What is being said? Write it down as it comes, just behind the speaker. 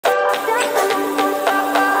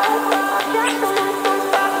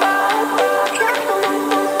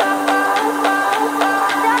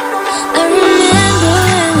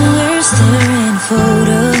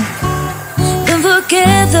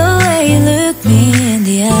me in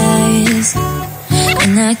the eyes,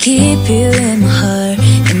 and I keep you in my heart.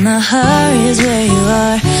 In my heart is where you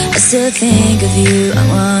are. I still think of you, I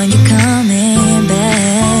want you coming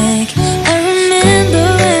back. I remember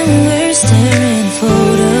when we were staring at a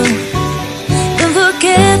photo. Don't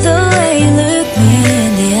forget the way you look me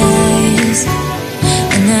in the eyes,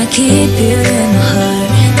 and I keep you in my heart.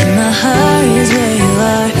 In my heart is where you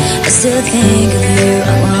are. I still think of you,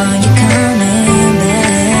 I want you coming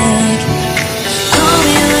back. Call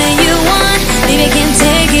me when you want, baby, I can't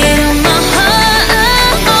take it on my heart.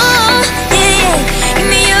 Yeah, yeah, give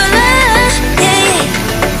me your love, yeah, yeah.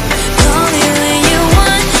 Call me when you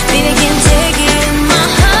want, baby, I can't take it on my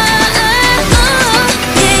heart.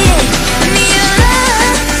 Yeah, yeah, give me your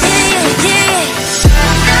love, yeah, yeah, yeah.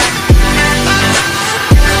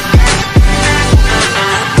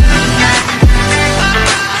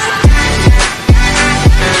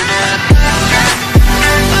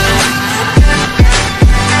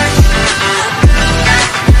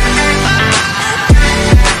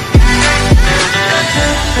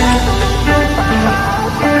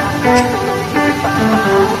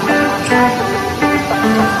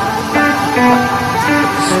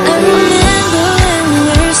 I remember when we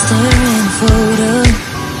were staring at a photo.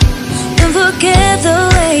 Don't forget the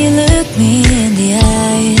way you look me in the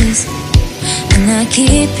eyes, and I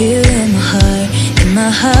keep you in my heart. In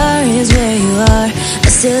my heart is where you are. I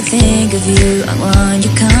still think of you, I want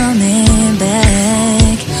you coming